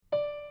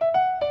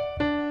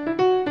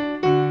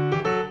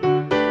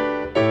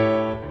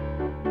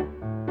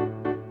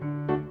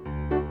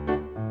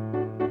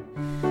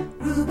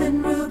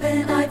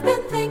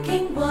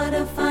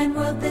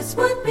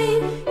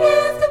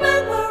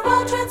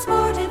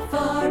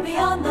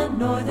beyond the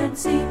northern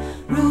sea.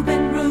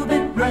 Rueben,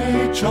 Rueben,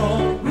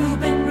 Rachel,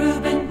 Rueben,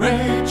 Rueben,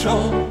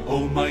 Rachel.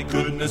 Oh my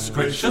goodness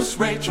gracious,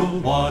 Rachel,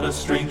 what a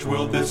strange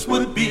world this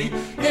would be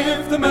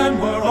if the men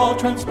were all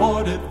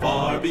transported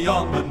far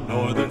beyond the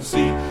northern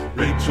sea.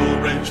 Rachel,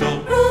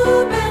 Rachel,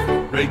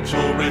 Rueben,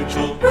 Rachel,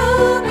 Rachel,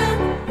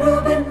 Rueben,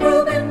 Rueben,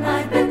 Rueben.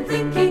 I've been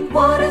thinking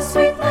what a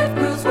sweet life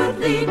crews would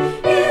lead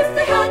if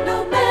they had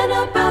no men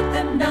about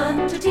them,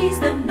 none to tease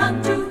them,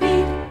 none to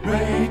heed.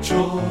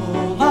 Rachel,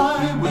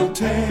 I will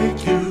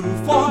take you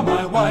for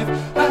my wife,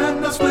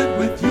 and I'll split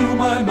with you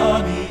my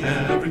money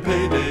every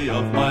payday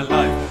of my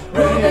life.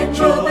 Rueben,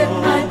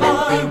 Rueben,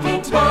 I've been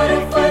thinking what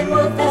a fine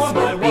world this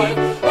would be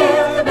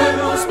if the men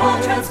were all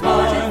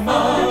transported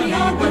far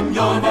beyond the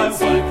northern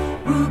sea.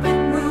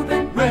 Rueben,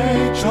 Rueben,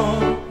 Rachel,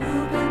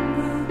 Rueben,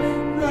 Rueben,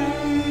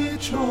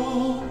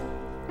 Rachel,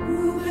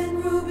 Rueben,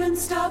 Rueben,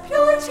 stop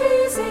your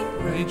teasing.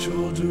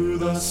 Rachel, do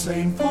the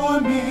same for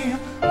me.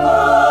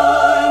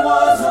 I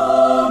was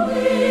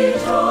only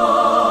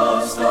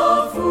just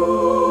a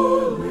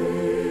fooling,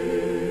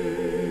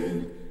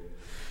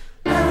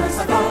 as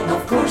I thought,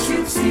 of course,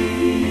 you'd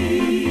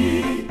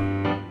see.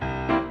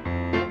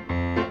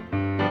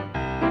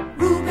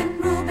 Rueben,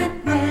 Rueben,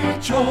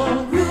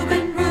 Rachel,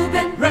 Rueben,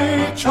 Rueben,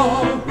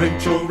 Rachel,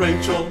 Rachel,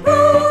 Rachel,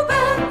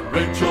 Rueben,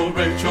 Rachel,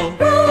 Rachel.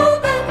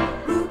 Rueben,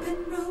 Rueben,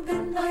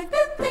 Rueben, I've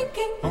been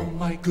thinking. Oh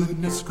my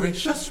goodness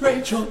gracious,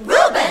 Rachel,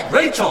 Rueben!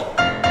 Rachel.